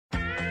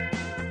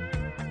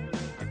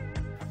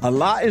A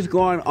lot is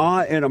going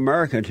on in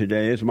America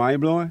today. It's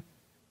mind-blowing.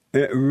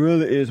 It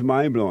really is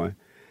mind-blowing.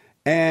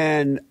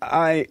 And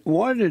I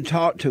wanted to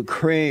talk to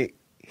Craig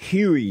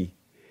Huey.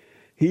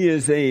 He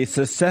is a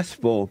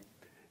successful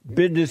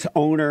business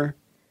owner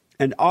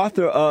and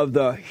author of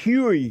the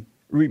Huey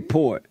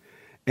Report.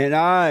 And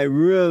I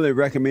really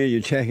recommend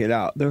you check it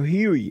out. The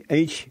Huey,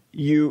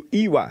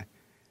 Huey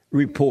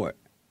Report.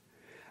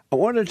 I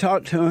want to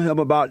talk to him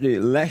about the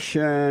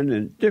election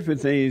and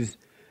different things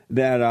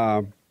that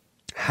are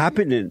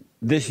happening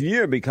this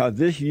year, because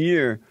this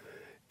year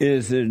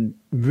is a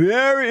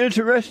very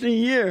interesting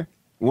year,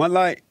 one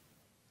like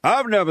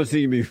I've never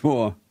seen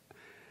before.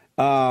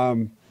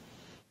 Craig,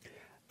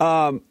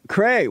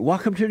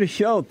 welcome to the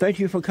show. Thank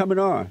you for coming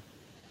on.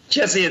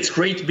 Jesse, it's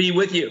great to be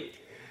with you.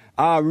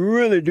 I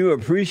really do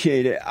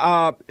appreciate it.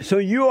 So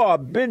you are a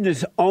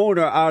business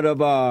owner out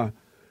of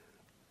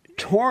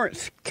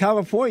Torrance,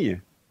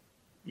 California.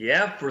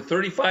 Yeah, for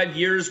 35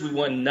 years, we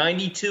won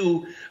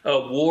 92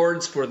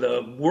 awards for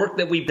the work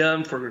that we've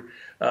done for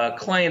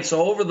clients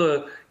all over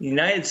the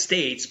United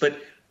States.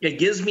 But it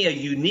gives me a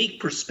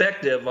unique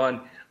perspective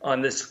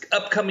on this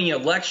upcoming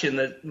election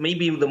that may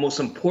be the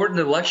most important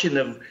election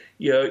of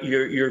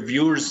your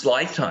viewers'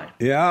 lifetime.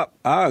 Yeah,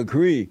 I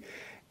agree.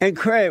 And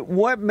Craig,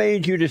 what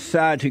made you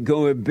decide to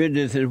go in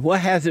business, and what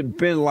has it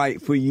been like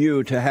for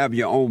you to have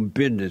your own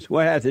business?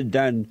 What has it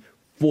done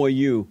for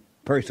you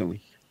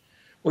personally?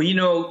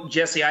 Well,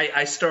 Jesse,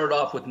 I started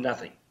off with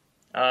nothing.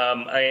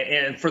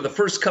 And for the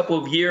first couple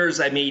of years,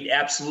 I made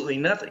absolutely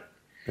nothing.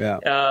 Yeah.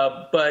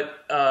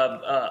 But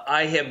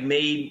I have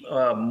made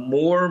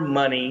more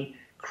money,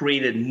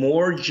 created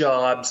more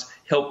jobs,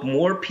 helped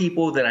more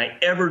people than I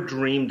ever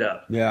dreamed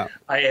of. Yeah.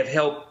 I have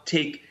helped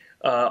take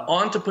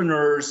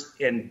entrepreneurs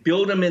and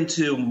build them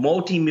into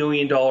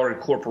multi-million-dollar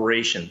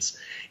corporations.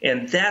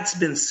 And that's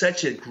been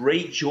such a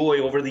great joy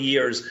over the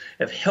years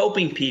of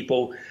helping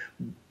people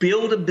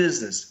build a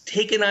business,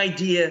 take an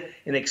idea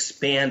and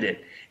expand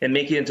it and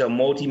make it into a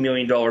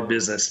multi-million-dollar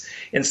business.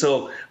 And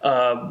so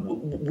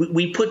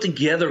we put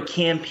together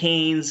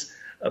campaigns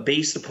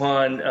based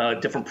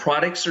upon different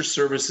products or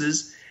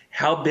services,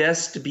 how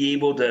best to be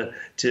able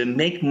to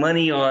make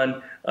money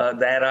on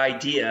that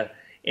idea.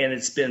 And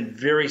it's been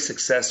very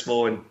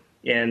successful,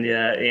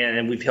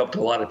 and we've helped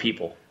a lot of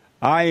people.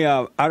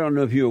 I don't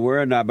know if you're aware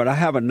or not, but I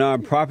have a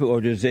nonprofit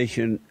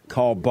organization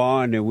called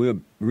Bond, and we're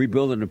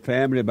rebuilding the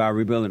family by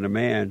rebuilding the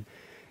man.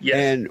 Yes.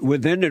 And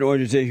within that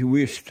organization,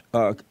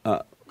 a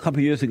couple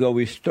of years ago,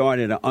 we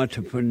started an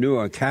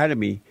entrepreneur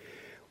academy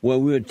where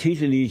we were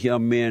teaching these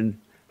young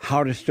men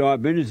how to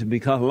start businesses,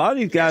 because a lot of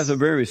these guys are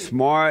very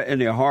smart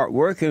and they're hard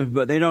workers,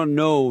 but they don't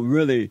know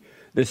really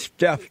the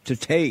steps to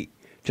take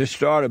to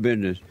start a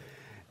business.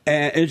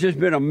 And it's just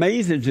been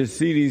amazing to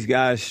see these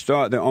guys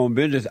start their own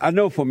business. I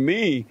know for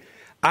me,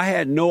 I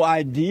had no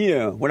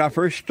idea when I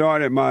first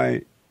started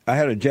I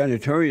had a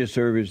janitorial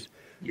service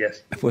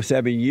for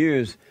 7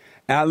 years.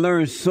 And I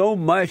learned so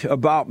much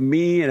about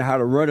me and how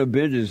to run a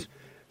business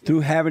through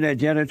having that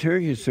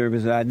janitorial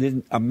service that I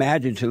didn't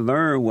imagine to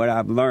learn what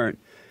I've learned.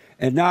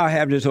 And now I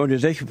have this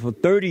organization for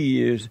 30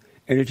 years,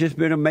 and it's just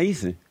been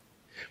amazing.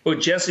 Well,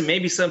 Jesse,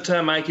 maybe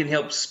sometime I can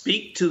help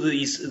speak to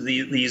these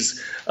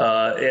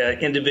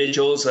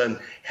individuals on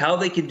how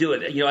they can do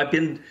it.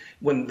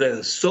 When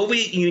the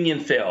Soviet Union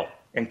fell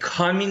and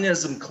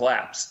communism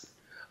collapsed,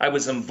 I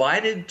was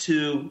invited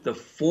to the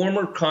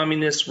former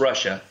communist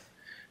Russia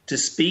to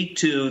speak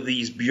to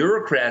these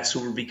bureaucrats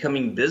who were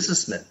becoming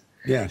businessmen.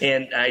 Yes.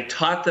 And I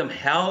taught them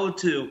how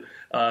to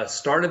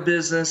start a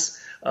business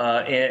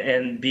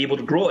and be able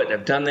to grow it.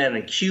 I've done that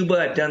in Cuba.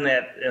 I've done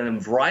that in a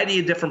variety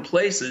of different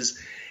places.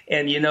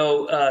 And,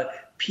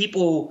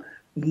 people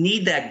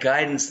need that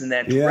guidance in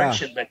that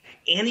direction. Yeah. But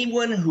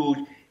anyone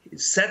who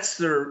sets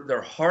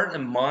their heart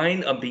and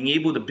mind on being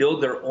able to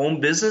build their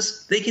own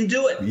business, they can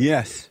do it.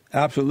 Yes,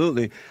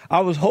 absolutely.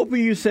 I was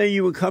hoping you say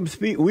you would come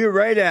speak. We're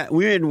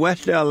in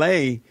West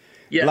L.A.,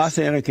 yes. Los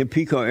Angeles and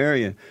Pico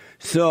area.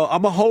 So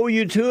I'm going to hold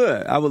you to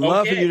it. I would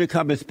love for you to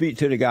come and speak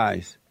to the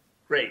guys.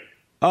 Great.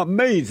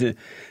 Amazing.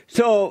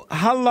 So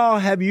how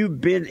long have you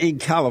been in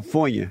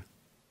California?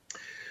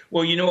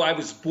 Well, I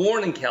was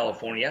born in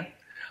California.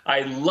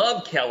 I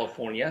love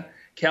California.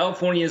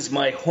 California is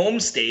my home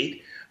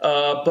state.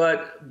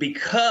 But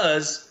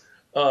because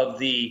of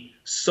the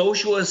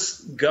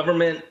socialist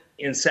government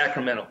in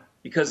Sacramento,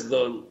 because of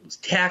the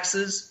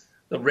taxes,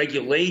 the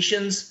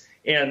regulations,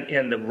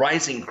 and the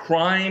rising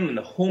crime and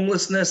the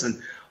homelessness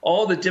and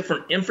all the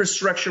different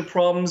infrastructure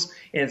problems,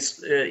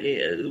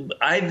 and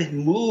I've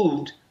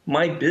moved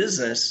my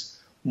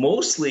business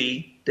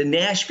mostly to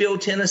Nashville,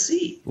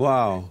 Tennessee.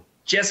 Wow.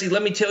 Jesse,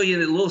 let me tell you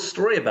a little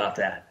story about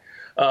that.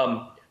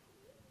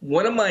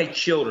 One of my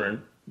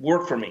children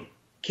worked for me,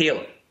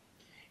 Caleb.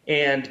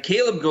 And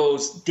Caleb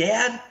goes,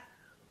 Dad,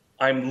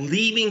 I'm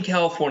leaving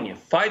California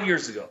 5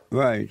 years ago.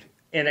 Right.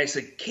 And I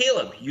said,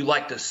 Caleb, you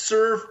like to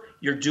surf.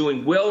 You're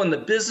doing well in the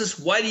business.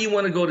 Why do you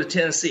want to go to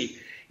Tennessee?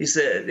 He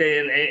said,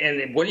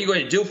 and what are you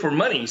going to do for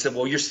money? He said,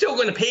 well, you're still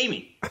going to pay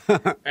me.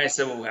 I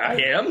said, well, I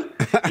am.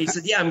 He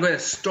said, yeah, I'm going to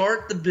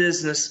start the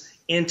business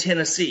in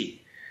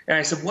Tennessee. And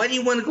I said, why do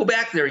you want to go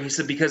back there? And he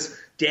said, because,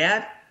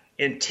 Dad,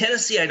 in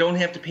Tennessee, I don't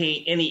have to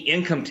pay any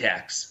income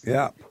tax.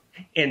 Yeah.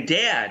 And,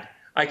 Dad,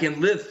 I can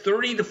live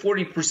 30 to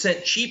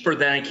 40% cheaper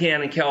than I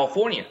can in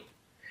California.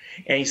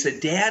 And he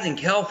said, Dad, in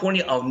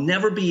California, I'll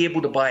never be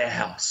able to buy a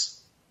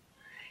house.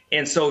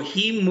 And so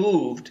he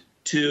moved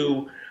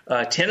to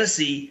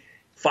Tennessee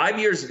 5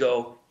 years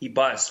ago. He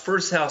bought his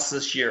first house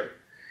this year.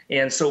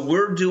 And so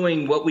we're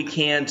doing what we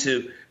can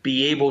to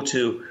be able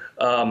to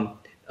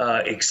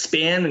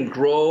expand and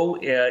grow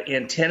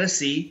in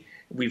Tennessee.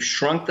 We've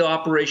shrunk the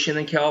operation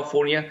in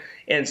California.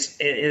 And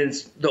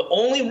the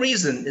only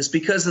reason is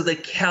because of the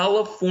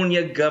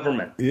California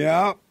government.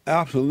 Yeah,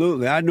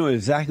 absolutely. I know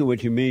exactly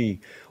what you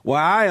mean. Well,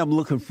 I am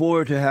looking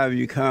forward to having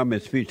you come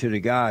and speak to the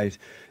guys.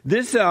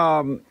 This,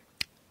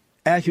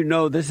 as you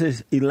know, this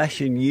is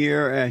election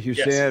year, as you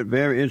said,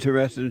 very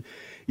interesting.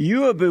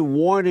 You have been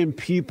warning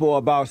people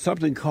about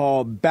something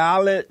called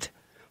ballot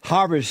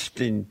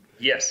harvesting.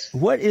 Yes.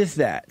 What is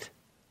that?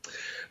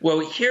 Well,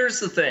 here's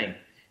the thing.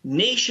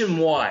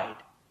 Nationwide,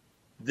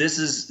 this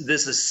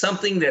is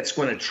something that's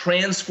going to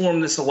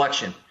transform this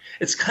election.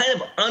 It's kind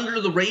of under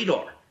the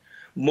radar.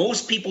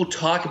 Most people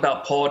talk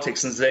about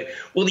politics and say,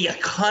 well, the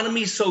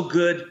economy's so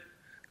good,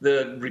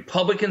 the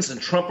Republicans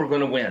and Trump are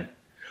going to win.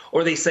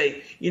 Or they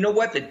say, you know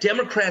what, the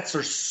Democrats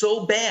are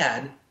so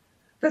bad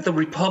that the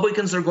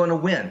Republicans are going to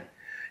win.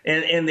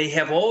 And they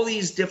have all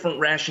these different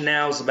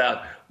rationales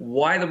about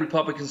why the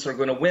Republicans are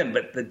going to win.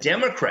 But the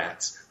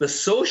Democrats, the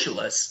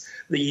socialists,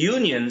 the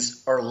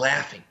unions are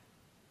laughing.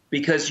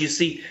 Because, you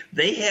see,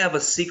 they have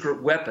a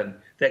secret weapon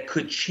that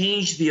could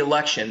change the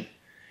election,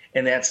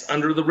 and that's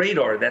under the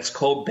radar. That's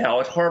called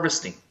ballot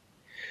harvesting.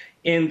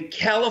 In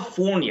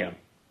California,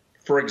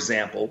 for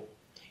example,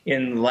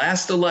 in the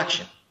last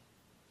election,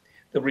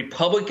 the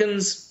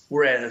Republicans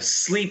were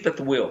asleep at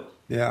the wheel.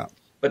 Yeah.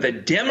 But the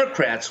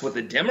Democrats, what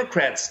the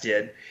Democrats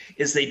did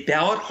is they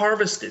ballot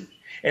harvested,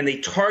 and they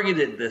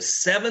targeted the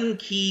 7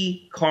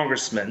 key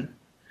congressmen,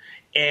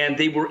 and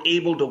they were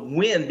able to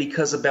win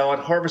because of ballot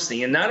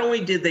harvesting. And not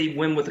only did they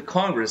win with the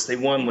Congress, they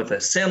won with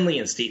Assembly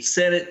and State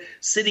Senate,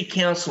 City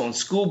Council and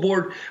School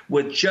Board,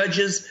 with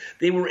judges.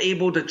 They were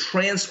able to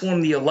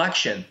transform the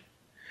election.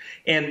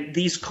 And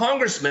these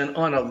congressmen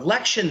on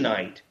election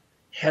night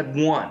had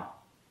won.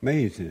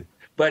 Amazing.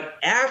 But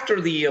after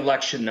the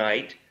election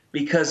night,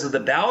 because of the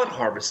ballot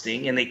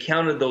harvesting, and they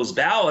counted those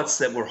ballots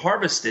that were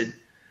harvested,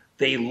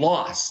 they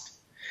lost.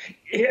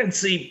 And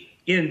see,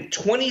 in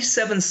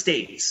 27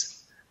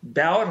 states,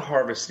 ballot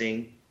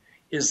harvesting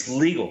is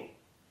legal.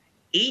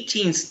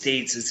 18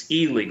 states it's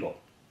illegal.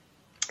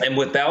 And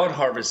with ballot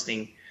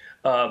harvesting,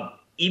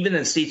 even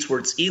in states where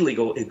it's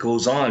illegal, it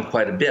goes on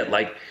quite a bit.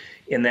 Like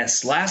in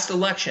this last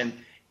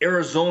election,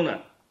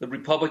 Arizona, the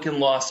Republican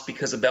lost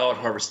because of ballot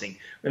harvesting.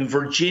 In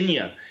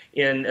Virginia,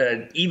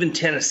 in even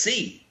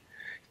Tennessee,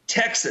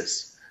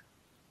 Texas,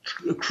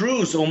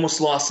 Cruz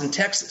almost lost in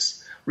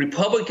Texas.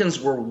 Republicans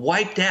were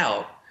wiped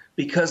out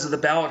because of the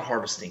ballot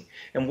harvesting.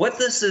 And what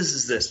this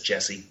is this,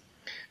 Jesse.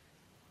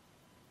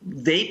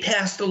 They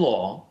passed a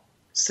law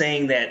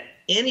saying that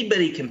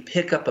anybody can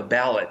pick up a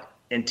ballot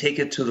and take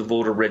it to the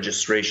voter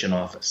registration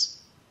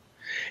office.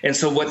 And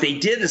so what they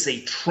did is they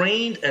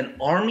trained an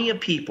army of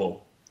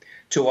people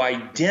to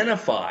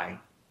identify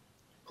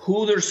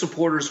who their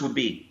supporters would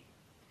be.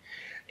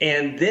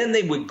 And then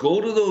they would go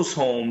to those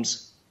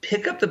homes,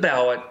 pick up the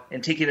ballot,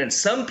 and take it in.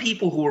 Some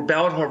people who were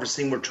ballot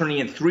harvesting were turning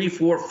in 300,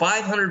 400,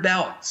 500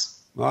 ballots.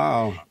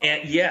 Wow.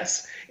 And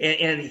yes.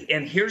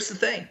 And here's the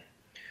thing.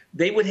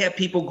 They would have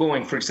people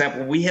going, for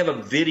example, we have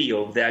a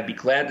video that I'd be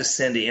glad to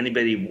send to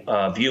anybody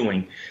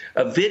viewing,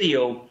 a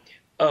video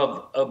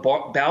of a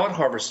ballot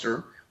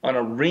harvester on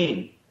a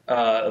ring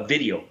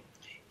video.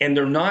 And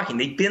they're knocking.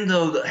 They've been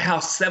to the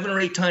house 7 or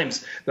 8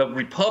 times. The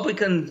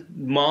Republican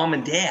mom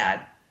and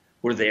dad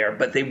were there,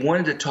 but they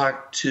wanted to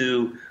talk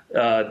to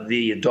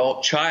the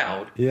adult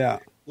child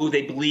who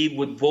they believe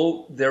would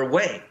vote their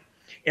way.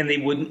 And they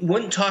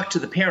wouldn't talk to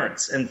the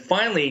parents. And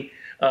finally,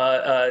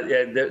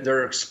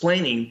 they're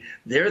explaining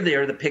they're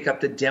there to pick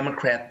up the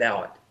Democrat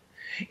ballot.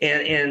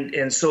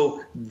 And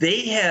so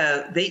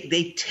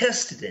they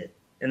tested it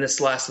in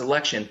this last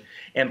election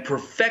and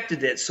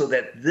perfected it so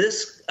that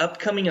this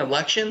upcoming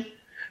election,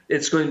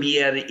 it's going to be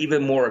at an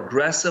even more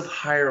aggressive,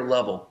 higher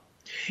level.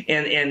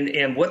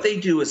 And what they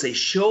do is they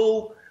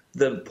show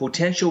the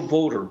potential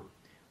voter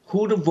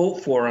who to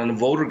vote for on the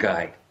voter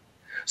guide.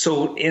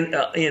 So in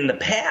the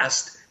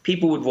past,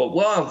 people would vote,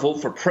 well, I'll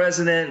vote for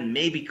president and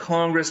maybe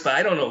Congress, but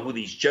I don't know who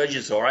these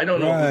judges are. I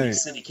don't know who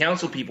these city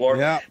council people are.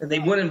 Yeah. And they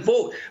wouldn't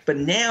vote. But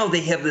now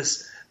they have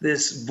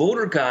this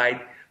voter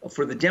guide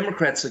for the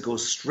Democrats that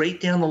goes straight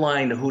down the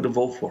line to who to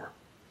vote for.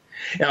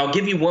 And I'll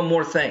give you one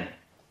more thing.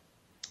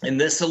 In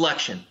this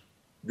election,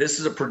 this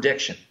is a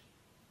prediction.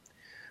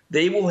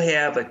 They will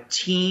have a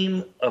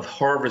team of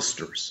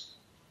harvesters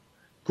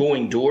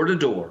going door to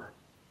door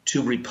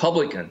to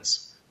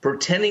Republicans,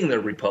 pretending they're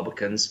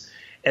Republicans,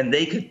 and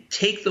they could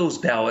take those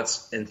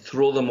ballots and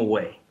throw them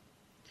away.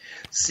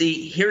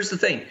 See, here's the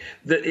thing.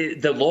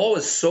 The law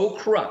is so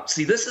corrupt.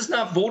 See, this is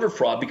not voter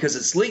fraud because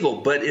it's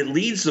legal, but it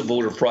leads to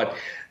voter fraud.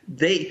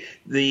 The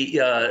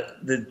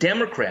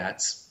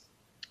Democrats,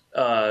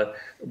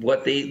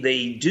 what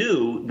they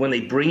do when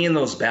they bring in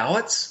those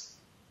ballots,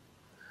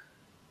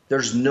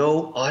 there's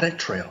no audit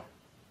trail.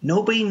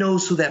 Nobody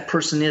knows who that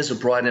person is who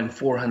brought in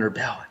 400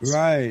 ballots.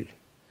 Right.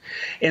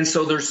 And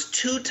so there's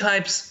two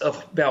types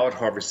of ballot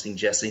harvesting,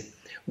 Jesse.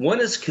 One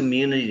is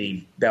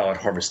community ballot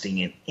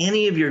harvesting, and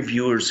any of your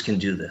viewers can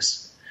do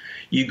this.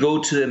 You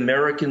go to the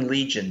American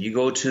Legion, you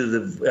go to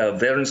the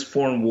Veterans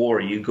Foreign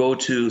War, you go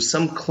to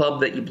some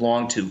club that you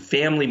belong to,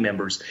 family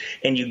members,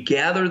 and you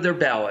gather their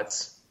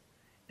ballots,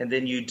 and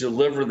then you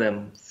deliver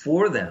them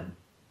for them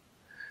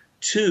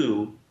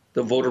to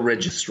the voter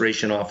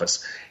registration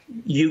office.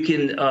 You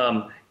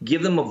can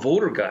give them a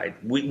voter guide.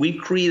 We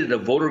created a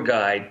voter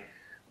guide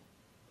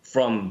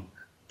from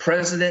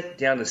president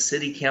down to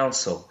city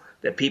council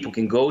that people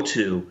can go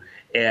to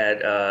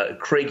at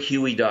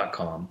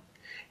craighuey.com.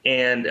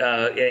 And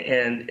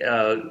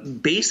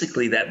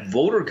basically that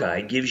voter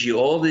guide gives you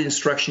all the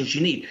instructions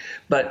you need.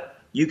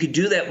 But you could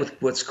do that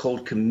with what's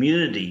called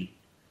community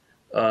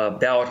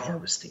ballot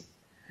harvesting.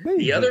 Amazing.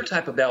 The other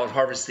type of ballot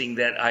harvesting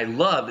that I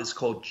love is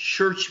called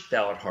church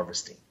ballot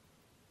harvesting.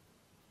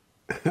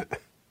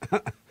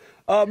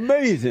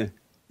 Amazing.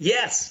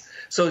 Yes.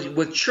 So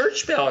with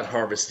church ballot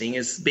harvesting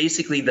is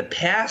basically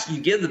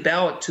you give the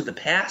ballot to the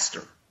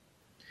pastor,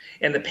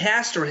 and the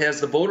pastor has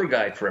the voter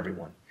guide for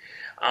everyone.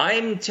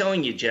 I'm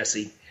telling you,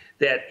 Jesse,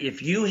 that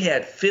if you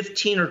had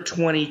 15 or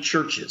 20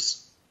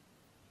 churches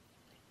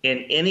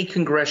in any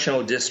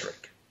congressional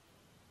district,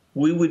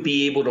 we would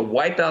be able to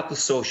wipe out the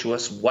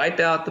socialists, wipe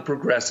out the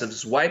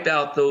progressives, wipe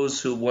out those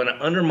who want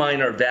to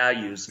undermine our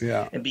values,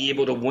 and be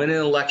able to win an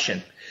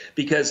election.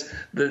 Because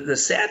the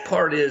sad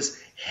part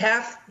is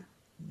half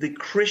the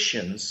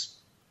Christians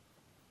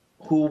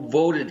who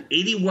voted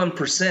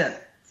 81%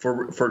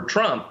 for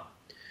Trump,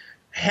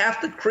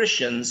 half the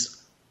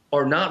Christians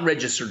are not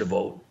registered to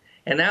vote.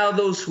 And now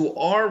those who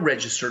are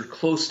registered,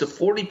 close to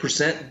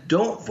 40%,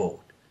 don't vote.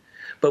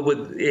 But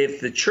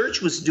if the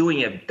church was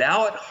doing a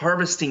ballot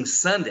harvesting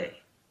Sunday,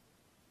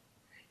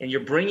 and you're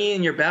bringing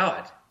in your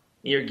ballot,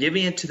 and you're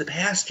giving it to the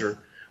pastor,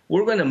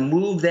 we're going to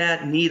move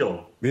that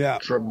needle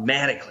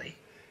dramatically.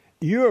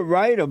 You're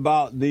right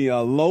about the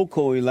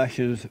local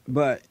elections,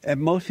 but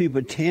most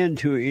people tend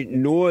to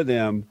ignore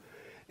them.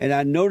 And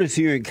I notice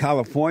here in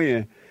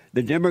California,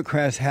 the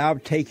Democrats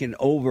have taken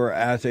over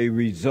as a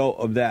result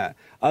of that.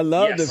 I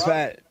love the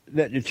fact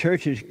that the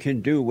churches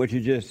can do what you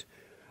just,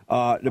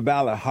 the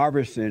ballot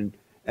harvesting,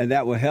 and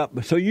that will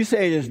help. So you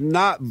say it's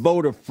not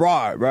voter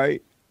fraud,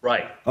 right?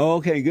 Right. Oh,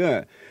 okay,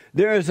 good.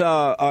 There's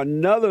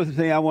another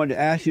thing I wanted to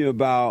ask you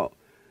about,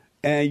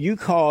 and you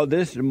call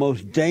this the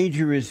most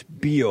dangerous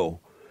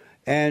bill,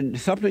 and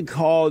something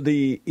called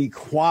the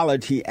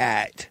Equality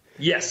Act.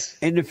 Yes.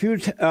 In the few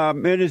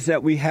minutes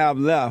that we have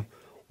left,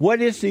 what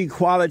is the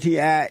Equality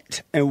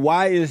Act, and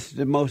why is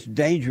the most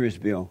dangerous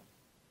bill?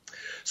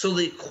 So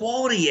the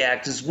Equality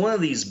Act is one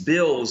of these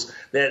bills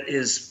that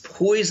is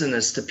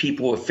poisonous to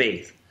people of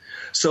faith.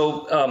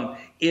 So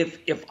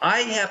if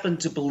I happen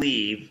to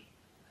believe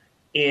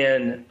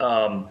in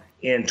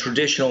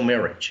traditional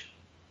marriage,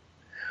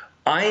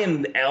 I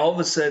am all of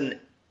a sudden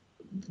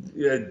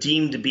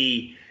deemed to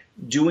be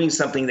doing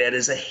something that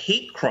is a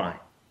hate crime.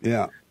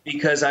 Yeah.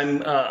 Because I'm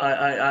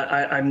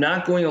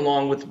not going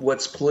along with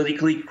what's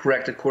politically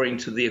correct according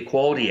to the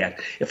Equality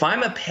Act. If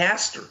I'm a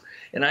pastor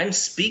and I'm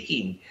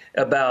speaking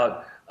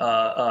about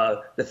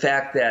the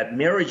fact that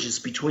marriage is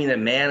between a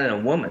man and a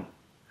woman,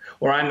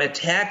 or I'm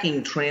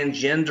attacking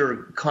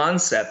transgender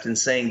concept and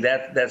saying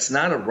that that's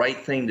not a right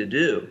thing to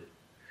do,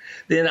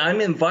 then I'm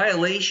in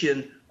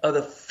violation of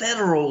the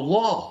federal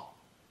law.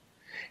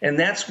 And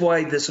that's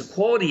why this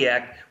Equality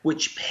Act,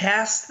 which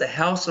passed the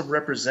House of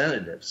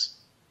Representatives,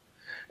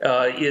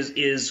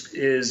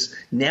 is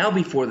now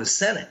before the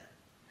Senate.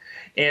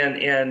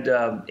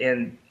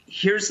 And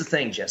here's the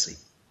thing, Jesse.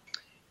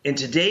 In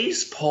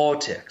today's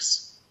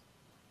politics,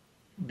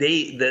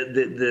 the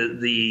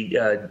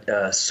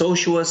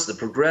socialists, the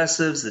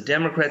progressives, the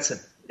Democrats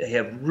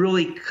have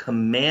really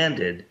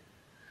commanded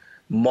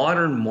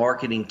modern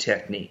marketing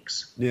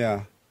techniques.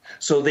 Yeah.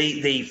 So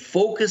they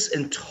focus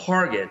and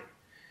target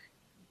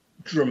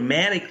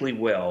dramatically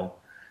well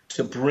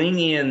to bring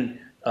in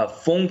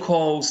phone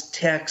calls,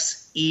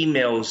 texts,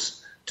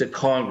 emails to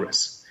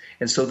Congress.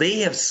 And so they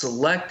have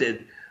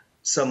selected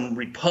some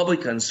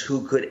Republicans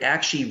who could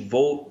actually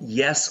vote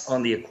yes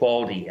on the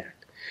Equality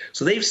Act.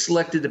 So they've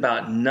selected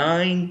about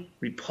 9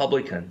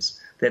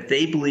 Republicans that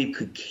they believe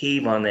could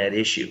cave on that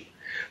issue.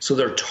 So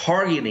they're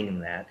targeting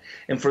that.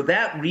 And for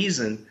that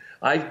reason,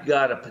 I've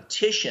got a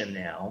petition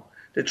now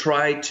to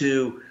try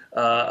to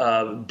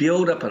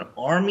build up an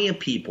army of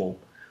people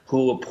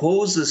who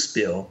oppose this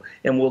bill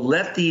and will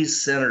let these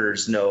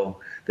senators know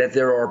that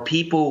there are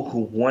people who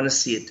want to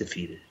see it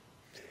defeated.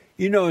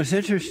 You know, it's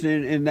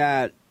interesting in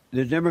that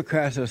the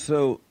Democrats are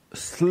so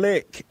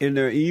slick in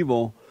their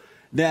evil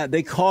that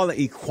they call it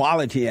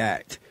Equality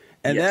Act.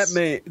 And Yes.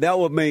 that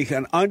would make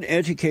an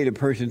uneducated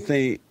person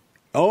think,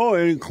 oh,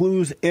 it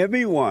includes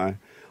everyone,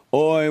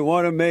 or it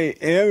want to make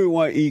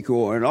everyone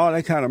equal and all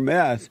that kind of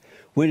mess,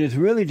 when it's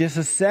really just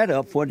a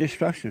setup for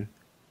destruction.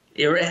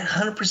 You're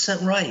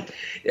 100% right.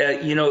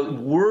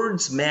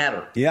 Words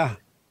matter. Yeah.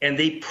 And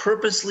they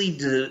purposely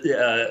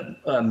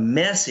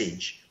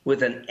message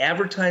with an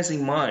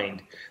advertising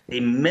mind. They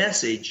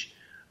message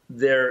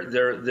their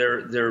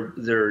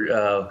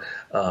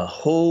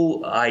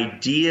whole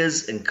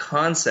ideas and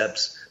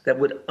concepts that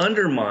would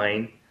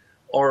undermine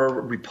our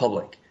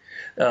republic.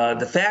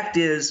 The fact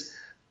is,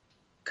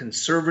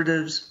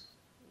 conservatives,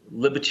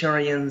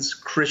 libertarians,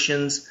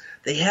 Christians,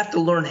 they have to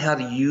learn how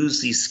to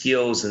use these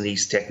skills and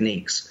these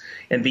techniques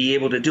and be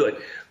able to do it.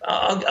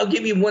 I'll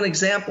give you one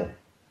example.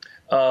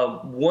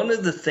 One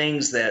of the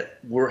things that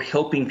we're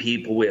helping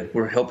people with,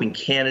 we're helping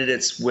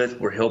candidates with,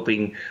 we're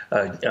helping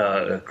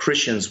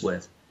Christians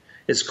with,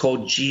 is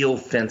called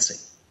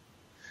geofencing.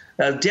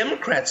 Now,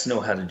 Democrats know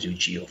how to do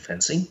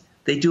geofencing.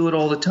 They do it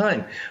all the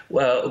time.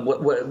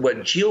 What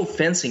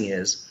geofencing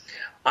is,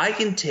 I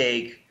can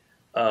take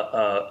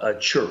a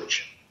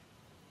church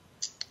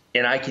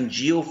and I can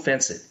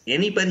geofence it.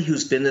 Anybody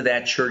who's been to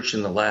that church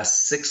in the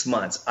last 6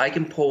 months, I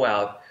can pull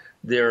out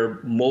their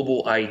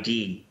mobile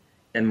ID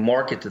and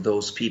market to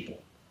those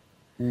people.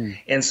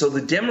 And so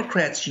the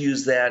Democrats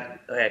use that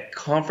at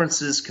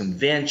conferences,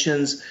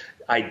 conventions,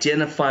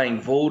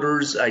 identifying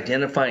voters,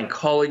 identifying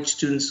college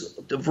students,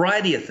 a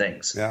variety of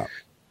things. Yeah.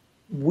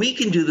 We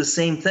can do the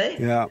same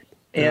thing. Yeah.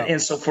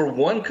 And so for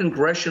one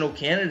congressional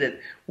candidate,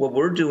 what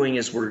we're doing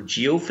is we're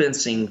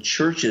geofencing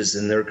churches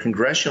in their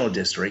congressional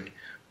district,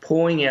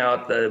 pulling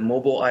out the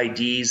mobile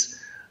IDs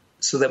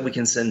so that we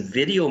can send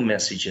video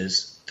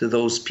messages to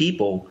those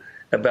people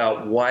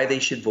about why they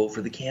should vote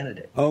for the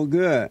candidate. Oh,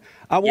 good.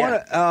 I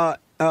want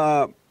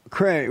to,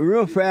 Craig,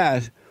 real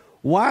fast,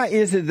 why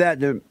is it that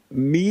the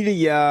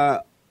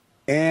media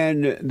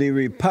and the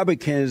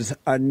Republicans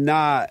are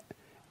not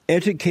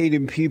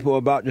educating people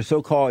about the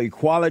so-called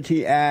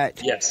Equality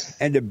Act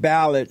and the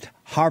ballot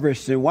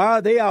harvesting? Why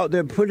are they out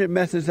there putting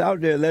messages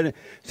out there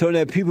so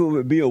that people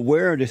would be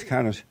aware of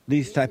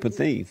these type of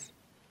things?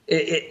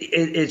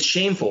 It's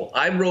shameful.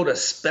 I wrote a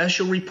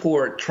special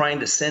report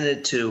trying to send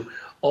it to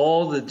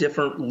all the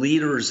different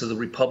leaders of the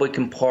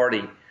Republican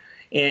Party,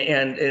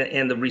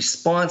 and the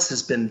response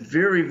has been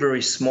very,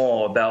 very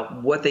small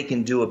about what they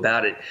can do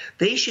about it.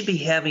 They should be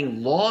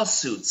having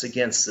lawsuits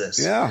against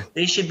this. Yeah.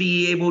 They should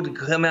be able to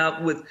come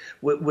out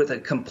with a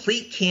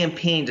complete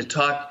campaign to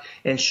talk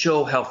and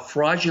show how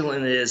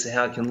fraudulent it is and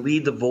how it can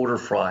lead to voter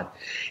fraud.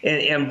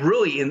 And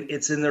really,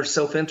 it's in their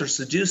self-interest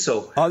to do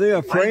so. Are they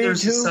afraid Why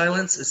there's to?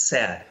 Silence is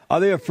sad. Are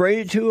they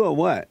afraid to, or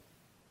what?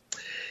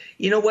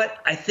 You know what?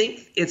 I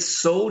think it's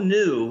so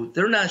new,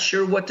 they're not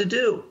sure what to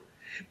do.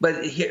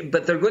 But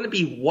they're going to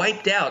be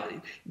wiped out.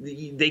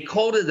 They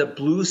called it a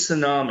blue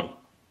tsunami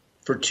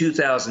for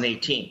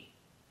 2018.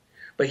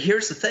 But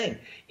here's the thing.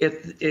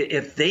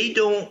 If they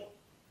don't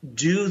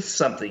do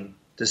something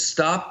to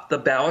stop the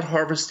ballot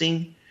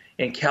harvesting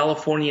in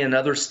California and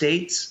other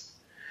states,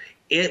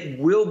 it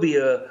will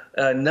be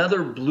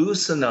another blue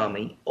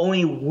tsunami,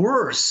 only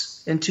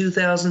worse in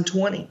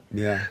 2020.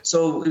 Yeah.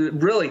 So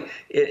really,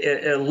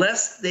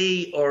 unless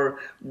they are,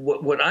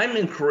 what I'm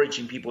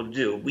encouraging people to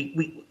do,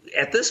 we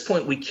at this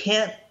point we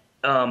can't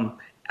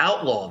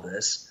outlaw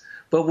this,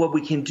 but what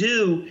we can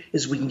do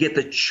is we can get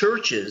the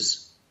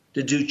churches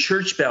to do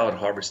church ballot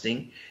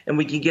harvesting, and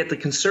we can get the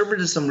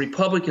conservatives and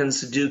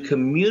Republicans to do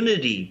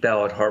community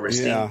ballot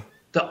harvesting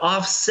to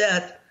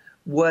offset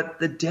what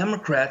the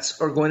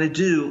Democrats are going to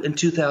do in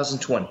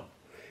 2020.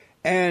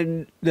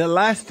 And the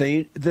last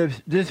thing,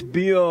 this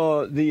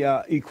bill,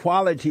 the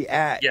Equality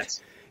Act,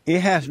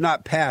 it has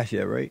not passed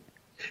yet, right?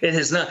 It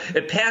has not.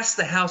 It passed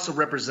the House of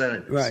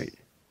Representatives. Right.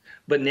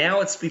 But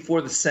now it's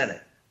before the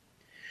Senate.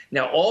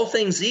 Now, all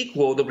things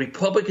equal, the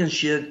Republicans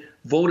should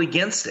vote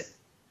against it.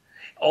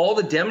 All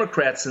the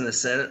Democrats in the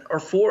Senate are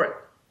for it.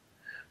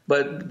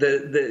 But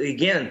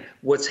again,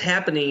 what's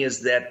happening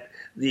is that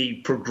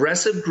the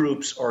progressive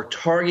groups are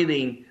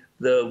targeting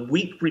the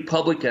weak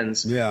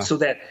Republicans so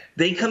that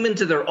they come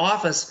into their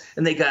office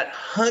and they got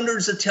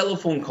hundreds of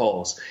telephone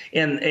calls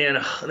and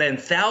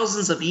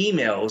thousands of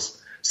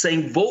emails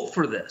saying vote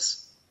for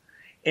this.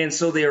 And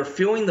so they are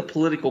feeling the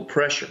political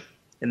pressure.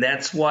 And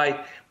that's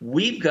why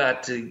we've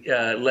got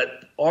to let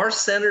our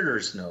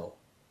senators know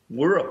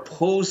we're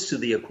opposed to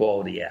the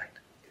Equality Act.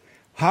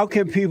 How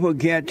can people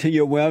get to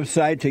your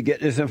website to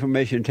get this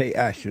information and take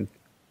action?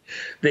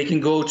 They can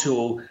go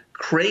to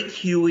Craig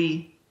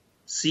Huey,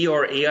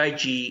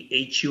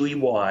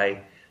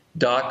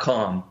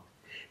 CraigHuey.com.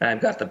 And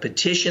I've got the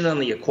petition on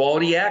the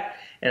Equality Act,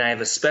 and I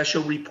have a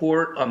special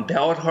report on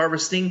ballot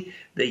harvesting.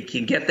 They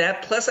can get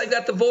that. Plus, I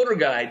got the voter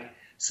guide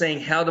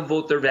saying how to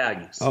vote their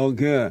values. Oh,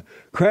 good.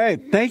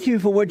 Craig, thank you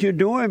for what you're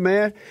doing,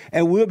 man.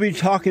 And we'll be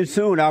talking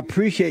soon. I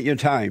appreciate your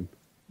time.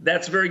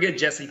 That's very good,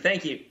 Jesse.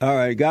 Thank you. All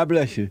right. God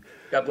bless you.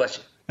 God bless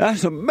you.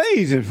 That's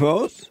amazing,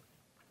 folks.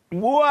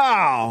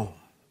 Wow.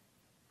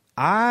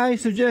 I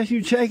suggest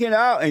you check it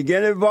out and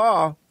get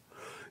involved.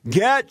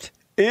 Get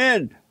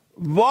involved.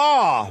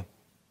 Wow!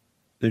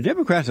 The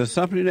Democrats are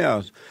something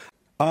else.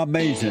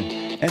 Amazing.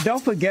 And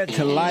don't forget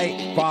to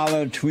like,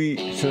 follow,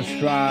 tweet,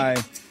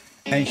 subscribe,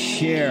 and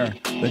share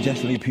the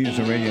Jesse Lee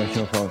Peterson Radio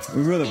Show, folks.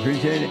 We really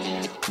appreciate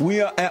it. We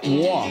are at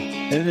war.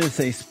 It is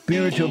a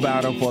spiritual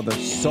battle for the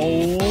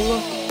soul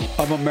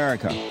of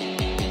America.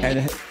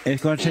 And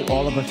it's going to take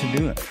all of us to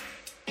do it.